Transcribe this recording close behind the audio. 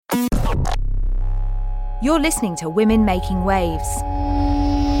You're listening to Women Making Waves.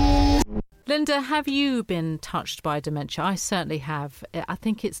 Linda, have you been touched by dementia? I certainly have. I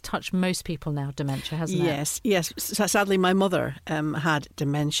think it's touched most people now, dementia, hasn't it? Yes. Sadly, my mother had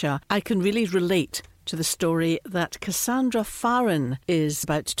dementia. I can really relate to the story that Cassandra Farren is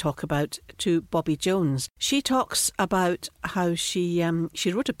about to talk about to Bobby Jones. She talks about how she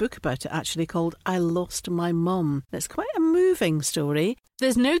wrote a book about it, actually, called I Lost My Mum. It's quite a moving story.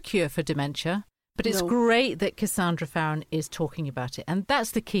 There's no cure for dementia. But it's great that Cassandra Farren is talking about it. And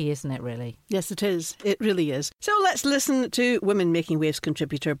that's the key, isn't it, really? Yes, it is. It really is. So let's listen to Women Making Waves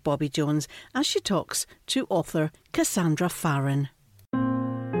contributor Bobby Jones as she talks to author Cassandra Farren.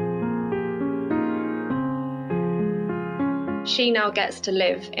 She now gets to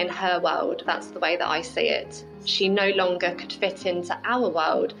live in her world. That's the way that I see it. She no longer could fit into our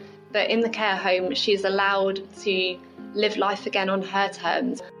world. But in the care home, she's allowed to live life again on her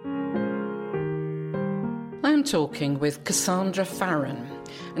terms. I'm talking with Cassandra Farren,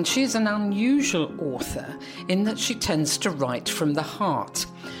 and she's an unusual author in that she tends to write from the heart.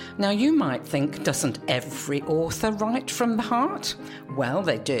 Now, you might think, doesn't every author write from the heart? Well,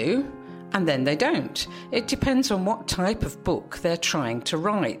 they do, and then they don't. It depends on what type of book they're trying to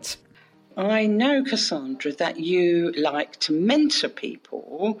write. I know, Cassandra, that you like to mentor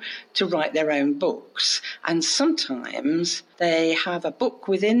people to write their own books, and sometimes they have a book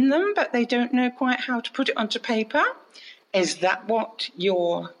within them, but they don't know quite how to put it onto paper. Is that what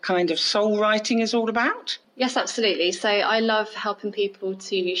your kind of soul writing is all about? Yes, absolutely. So I love helping people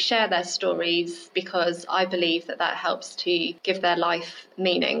to share their stories because I believe that that helps to give their life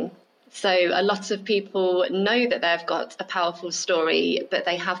meaning. So a lot of people know that they've got a powerful story, but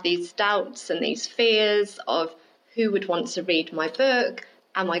they have these doubts and these fears of who would want to read my book?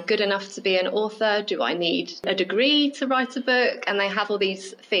 Am I good enough to be an author? Do I need a degree to write a book? And they have all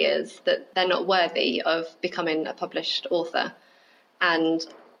these fears that they're not worthy of becoming a published author. And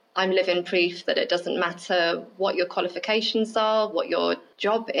I'm living proof that it doesn't matter what your qualifications are, what your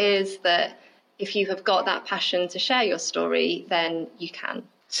job is, that if you have got that passion to share your story, then you can.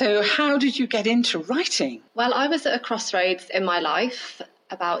 So how did you get into writing? Well, I was at a crossroads in my life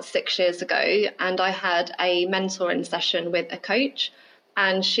about 6 years ago, and I had a mentoring session with a coach,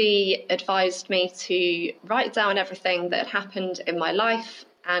 and she advised me to write down everything that had happened in my life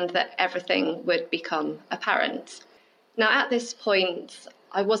and that everything would become apparent. Now, at this point,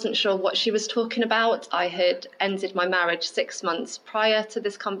 I wasn't sure what she was talking about. I had ended my marriage 6 months prior to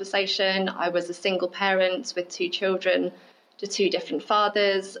this conversation. I was a single parent with 2 children to 2 different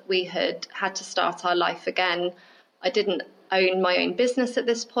fathers. We had to start our life again. I didn't own my own business at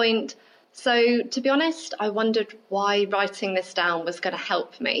this point. So to be honest, I wondered why writing this down was going to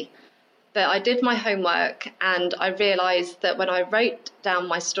help me. But I did my homework and I realised that when I wrote down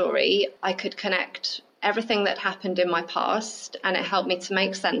my story, I could connect everything that happened in my past, and it helped me to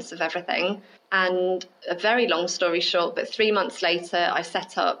make sense of everything. And a very long story short, but 3 months later, I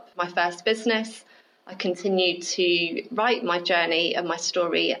set up my first business. I continued to write my journey and my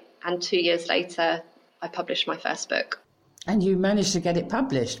story, and 2 years later, I published my first book. And you managed to get it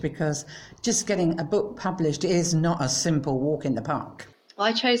published, because just getting a book published is not a simple walk in the park.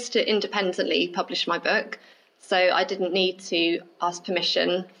 I chose to independently publish my book, so I didn't need to ask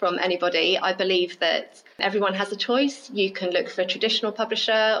permission from anybody. I believe that everyone has a choice. You can look for a traditional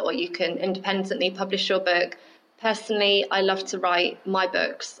publisher or you can independently publish your book. Personally, I love to write my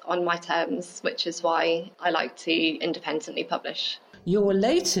books on my terms, which is why I like to independently publish. Your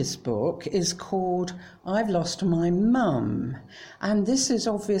latest book is called I've Lost My Mum, and this is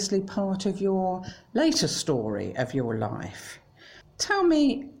obviously part of your later story of your life. Tell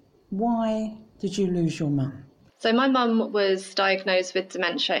me, why did you lose your mum? So my mum was diagnosed with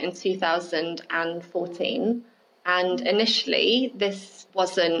dementia in 2014, and initially this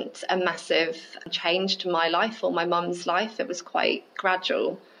wasn't a massive change to my life or my mum's life. It was quite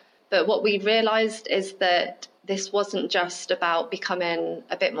gradual. But what we realised is that this wasn't just about becoming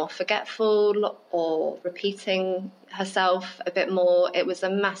a bit more forgetful or repeating herself a bit more. It was a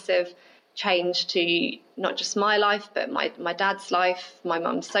massive change to not just my life, but my dad's life, my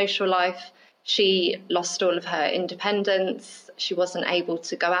mum's social life. She lost all of her independence. She wasn't able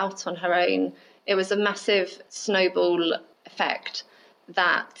to go out on her own. It was a massive snowball effect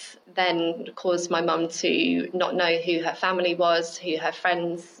that then caused my mum to not know who her family was, who her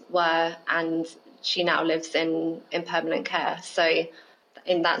friends were, and she now lives in permanent care. So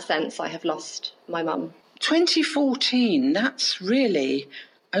in that sense, I have lost my mum. 2014, that's really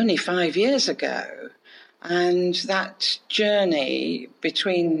only 5 years ago. And that journey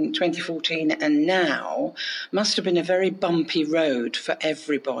between 2014 and now must have been a very bumpy road for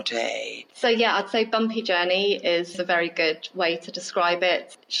everybody. So yeah, I'd say bumpy journey is a very good way to describe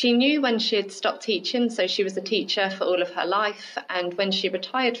it. She knew when she had stopped teaching, so she was a teacher for all of her life. And when she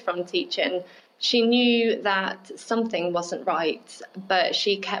retired from teaching, she knew that something wasn't right, but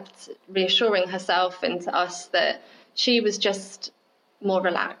she kept reassuring herself and to us that she was just more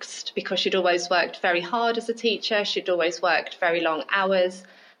relaxed because she'd always worked very hard as a teacher. She'd always worked very long hours.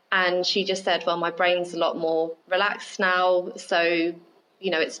 And she just said, well, my brain's a lot more relaxed now. So,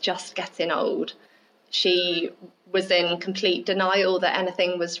 it's just getting old. She was in complete denial that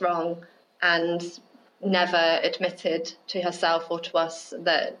anything was wrong and never admitted to herself or to us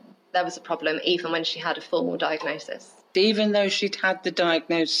that there was a problem, even when she had a formal diagnosis. Even though she'd had the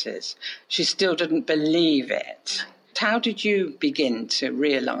diagnosis, she still didn't believe it. How did you begin to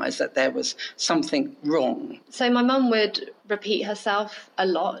realise that there was something wrong? So my mum would repeat herself a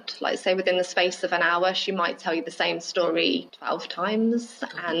lot. Like, say, within the space of an hour, she might tell you the same story 12 times,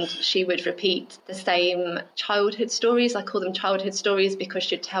 and she would repeat the same childhood stories. I call them childhood stories because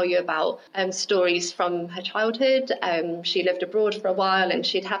she'd tell you about stories from her childhood. She lived abroad for a while, and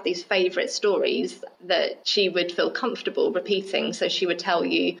she'd have these favourite stories that she would feel comfortable repeating. So she would tell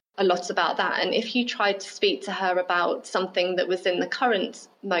you a lot about that. And if you tried to speak to her about something that was in the current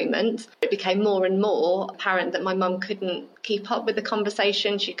moment, it became more and more apparent that my mum couldn't keep up with the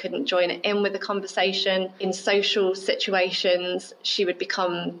conversation. She couldn't join in with the conversation. In social situations, she would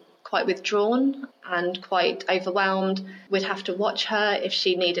become quite withdrawn and quite overwhelmed. We'd have to watch her if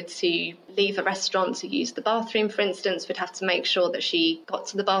she needed to leave a restaurant to use the bathroom, for instance. We'd have to make sure that she got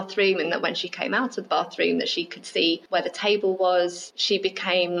to the bathroom and that when she came out of the bathroom that she could see where the table was. She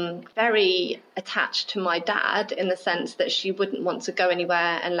became very attached to my dad in the sense that she wouldn't want to go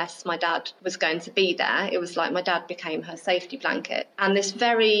anywhere unless my dad was going to be there. It was like my dad became her safety blanket. And this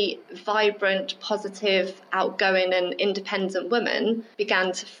very vibrant, positive, outgoing and independent woman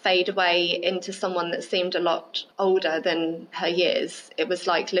began to fade away into someone that seemed a lot older than her years. It was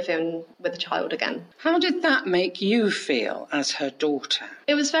like living with a child again. How did that make you feel as her daughter?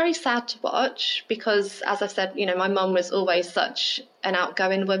 It was very sad to watch because, as I've said, my mum was always such an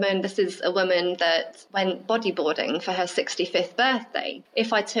outgoing woman. This is a woman that went bodyboarding for her 65th birthday.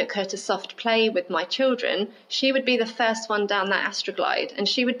 If I took her to soft play with my children, she would be the first one down that Astroglide and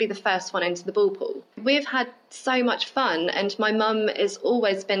she would be the first one into the ball pool. We've had so much fun, and my mum has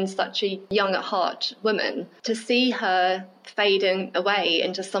always been such a young at heart woman. To see her fading away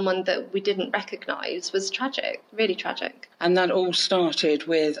into someone that we didn't recognise was tragic, really tragic. And that all started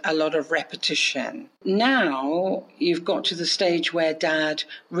with a lot of repetition. Now you've got to the stage where Dad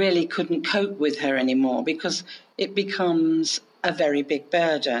really couldn't cope with her anymore because it becomes a very big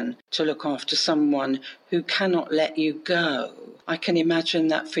burden to look after someone who cannot let you go. I can imagine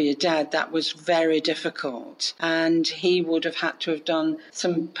that for your dad that was very difficult, and he would have had to have done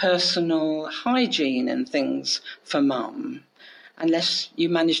some personal hygiene and things for Mum. Unless you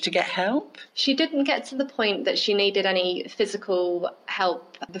managed to get help? She didn't get to the point that she needed any physical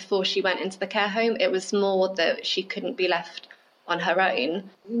help before she went into the care home. It was more that she couldn't be left on her own.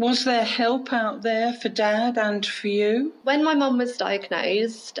 Was there help out there for Dad and for you? When my mum was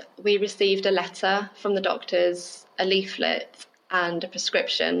diagnosed, we received a letter from the doctors, a leaflet and a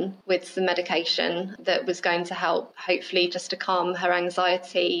prescription with some medication that was going to help, hopefully just to calm her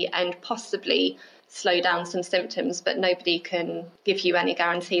anxiety and possibly slow down some symptoms, but nobody can give you any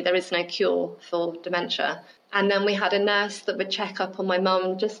guarantee. There is no cure for dementia. And then we had a nurse that would check up on my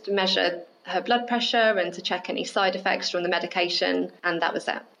mum just to measure her blood pressure and to check any side effects from the medication, and that was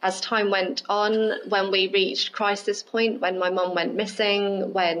it. As time went on, when we reached crisis point, when my mum went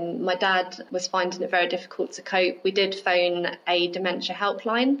missing, when my dad was finding it very difficult to cope, we did phone a dementia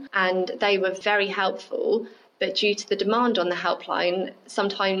helpline, and they were very helpful, but due to the demand on the helpline,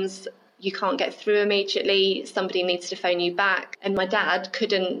 sometimes you can't get through immediately, somebody needs to phone you back. And my dad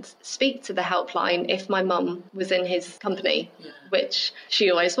couldn't speak to the helpline if my mum was in his company, which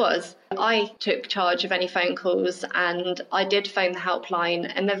she always was. I took charge of any phone calls and I did phone the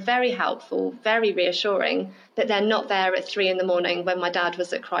helpline, and they're very helpful, very reassuring, but they're not there at 3 a.m. when my dad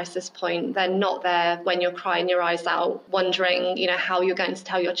was at crisis point. They're not there when you're crying your eyes out, wondering, how you're going to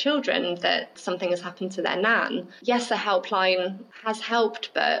tell your children that something has happened to their nan. Yes, a helpline has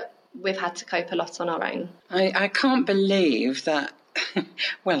helped, but we've had to cope a lot on our own. I can't believe that,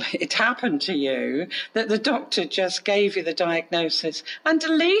 well, it happened to you, that the doctor just gave you the diagnosis and a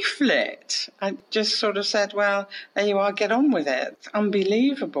leaflet. I just sort of said, well, there you are, get on with it.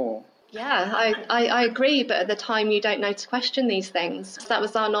 Unbelievable. Yeah, I agree, but at the time you don't know to question these things. So that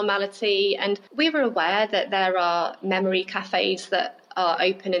was our normality, and we were aware that there are memory cafes that are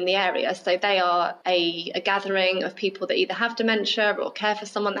open in the area. So they are a gathering of people that either have dementia or care for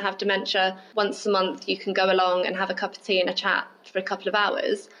someone that have dementia. Once a month you can go along and have a cup of tea and a chat for a couple of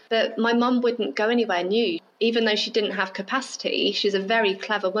hours. But my mum wouldn't go anywhere new. Even though she didn't have capacity, she's a very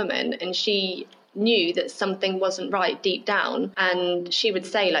clever woman, and she knew that something wasn't right deep down, and she would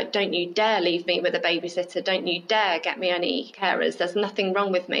say, like, don't you dare leave me with a babysitter, don't you dare get me any carers, there's nothing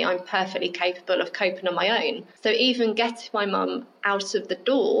wrong with me, I'm perfectly capable of coping on my own. So even getting my mum out of the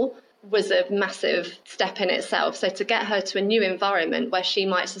door was a massive step in itself. So to get her to a new environment where she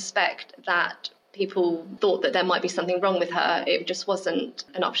might suspect that people thought that there might be something wrong with her, it just wasn't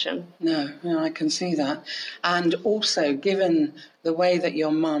an option. No, I can see that. And also, given the way that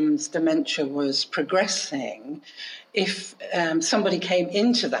your mum's dementia was progressing, if somebody came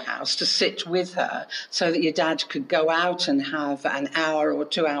into the house to sit with her so that your dad could go out and have an hour or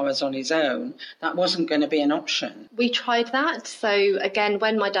 2 hours on his own, that wasn't going to be an option. We tried that. So again,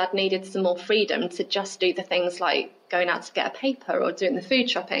 when my dad needed some more freedom to just do the things like going out to get a paper or doing the food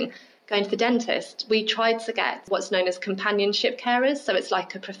shopping, going to the dentist, we tried to get what's known as companionship carers. So it's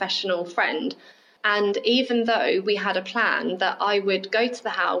like a professional friend. And even though we had a plan that I would go to the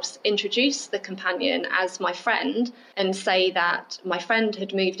house, introduce the companion as my friend, and say that my friend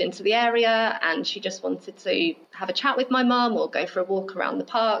had moved into the area and she just wanted to have a chat with my mum or go for a walk around the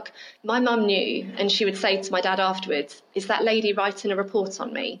park, my mum knew, and she would say to my dad afterwards, is that lady writing a report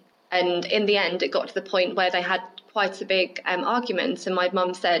on me? And in the end, it got to the point where they had quite a big argument, and my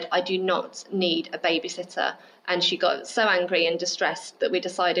mum said, I do not need a babysitter. And she got so angry and distressed that we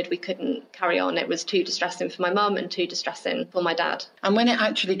decided we couldn't carry on. It was too distressing for my mum and too distressing for my dad. And when it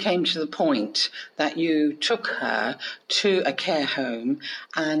actually came to the point that you took her to a care home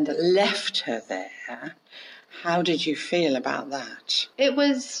and left her there, how did you feel about that? It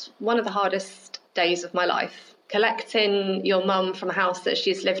was one of the hardest days of my life. Collecting your mum from a house that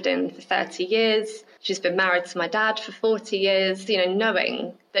she's lived in for 30 years, she's been married to my dad for 40 years,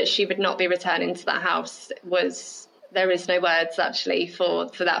 knowing that she would not be returning to that house there is no words actually for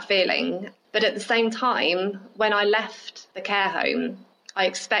that feeling. But at the same time, when I left the care home, I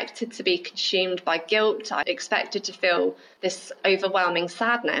expected to be consumed by guilt. I expected to feel this overwhelming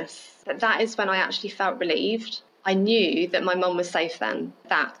sadness. But that is when I actually felt relieved. I knew that my mum was safe then.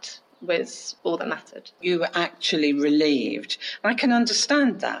 That was all that mattered. You were actually relieved. I can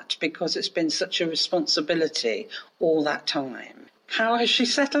understand that because it's been such a responsibility all that time. How has she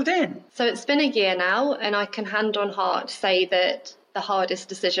settled in? So it's been a year now, and I can hand on heart say that the hardest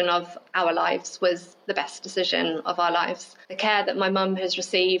decision of our lives was the best decision of our lives. The care that my mum has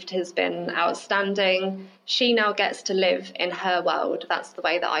received has been outstanding. She now gets to live in her world. That's the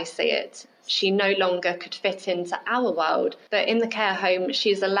way that I see it. She no longer could fit into our world, but in the care home,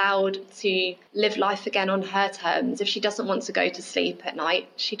 she's allowed to live life again on her terms. If she doesn't want to go to sleep at night,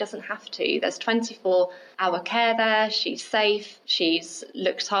 she doesn't have to. There's 24-hour care there. She's safe, she's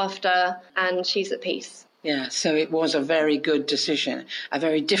looked after, and she's at peace. Yeah, so it was a very good decision, a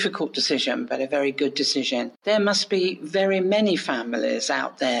very difficult decision, but a very good decision. There must be very many families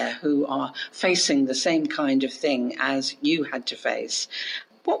out there who are facing the same kind of thing as you had to face.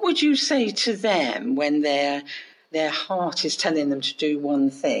 What would you say to them when their heart is telling them to do one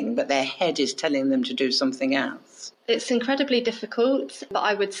thing, but their head is telling them to do something else? It's incredibly difficult, but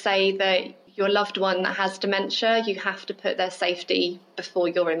I would say that your loved one that has dementia, you have to put their safety before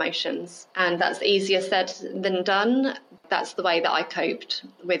your emotions. And that's easier said than done. That's the way that I coped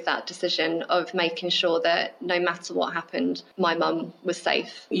with that decision of making sure that no matter what happened, my mum was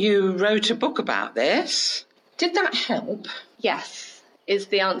safe. You wrote a book about this. Did that help? Yes, is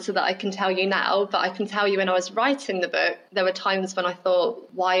the answer that I can tell you now. But I can tell you when I was writing the book, there were times when I thought,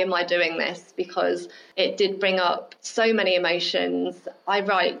 why am I doing this? Because it did bring up so many emotions. I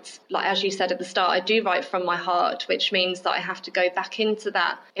write, like as you said at the start, I do write from my heart, which means that I have to go back into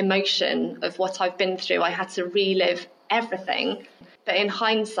that emotion of what I've been through. I had to relive everything. But in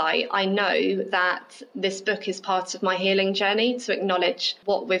hindsight, I know that this book is part of my healing journey, to acknowledge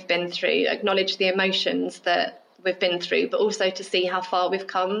what we've been through, acknowledge the emotions that we've been through, but also to see how far we've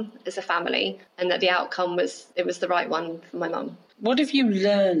come as a family, and that the outcome was the right one for my mum. What have you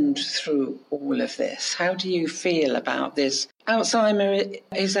learned through all of this? How do you feel about this? Alzheimer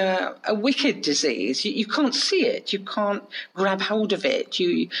is a wicked disease. You can't see it. You can't grab hold of it.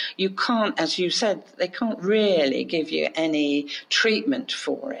 You can't, as you said, they can't really give you any treatment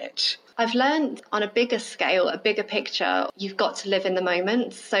for it. I've learned on a bigger scale, a bigger picture, you've got to live in the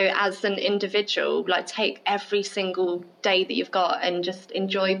moment. So as an individual, like take every single day that you've got and just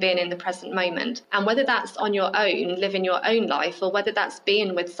enjoy being in the present moment. And whether that's on your own, living your own life, or whether that's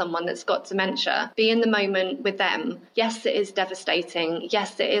being with someone that's got dementia, be in the moment with them. Yes, it is devastating.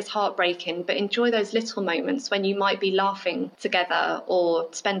 Yes, it is heartbreaking, but enjoy those little moments when you might be laughing together or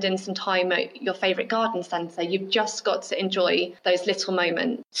spending some time at your favourite garden centre. You've just got to enjoy those little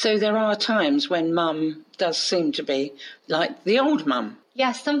moments. So there are times when mum does seem to be like the old mum.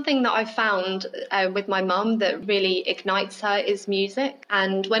 Yeah, something that I've found with my mum that really ignites her is music.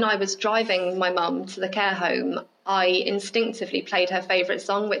 And when I was driving my mum to the care home, I instinctively played her favourite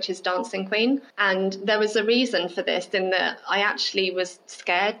song, which is Dancing Queen. And there was a reason for this, in that I actually was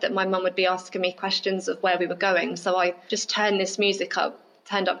scared that my mum would be asking me questions of where we were going. So I just turned this music up,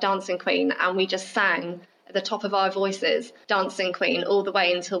 turned up Dancing Queen, and we just sang at the top of our voices, Dancing Queen, all the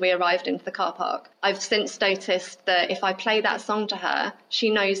way until we arrived into the car park. I've since noticed that if I play that song to her, she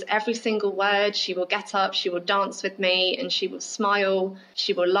knows every single word. She will get up, she will dance with me, and she will smile,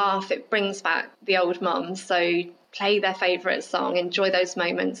 she will laugh. It brings back the old mum. So play their favourite song, enjoy those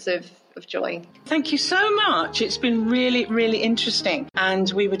moments of joy. Thank you so much. It's been really, really interesting. And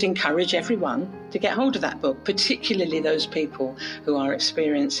we would encourage everyone to get hold of that book, particularly those people who are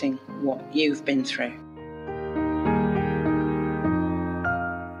experiencing what you've been through.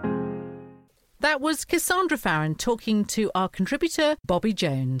 That was Cassandra Farren talking to our contributor, Bobby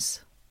Jones.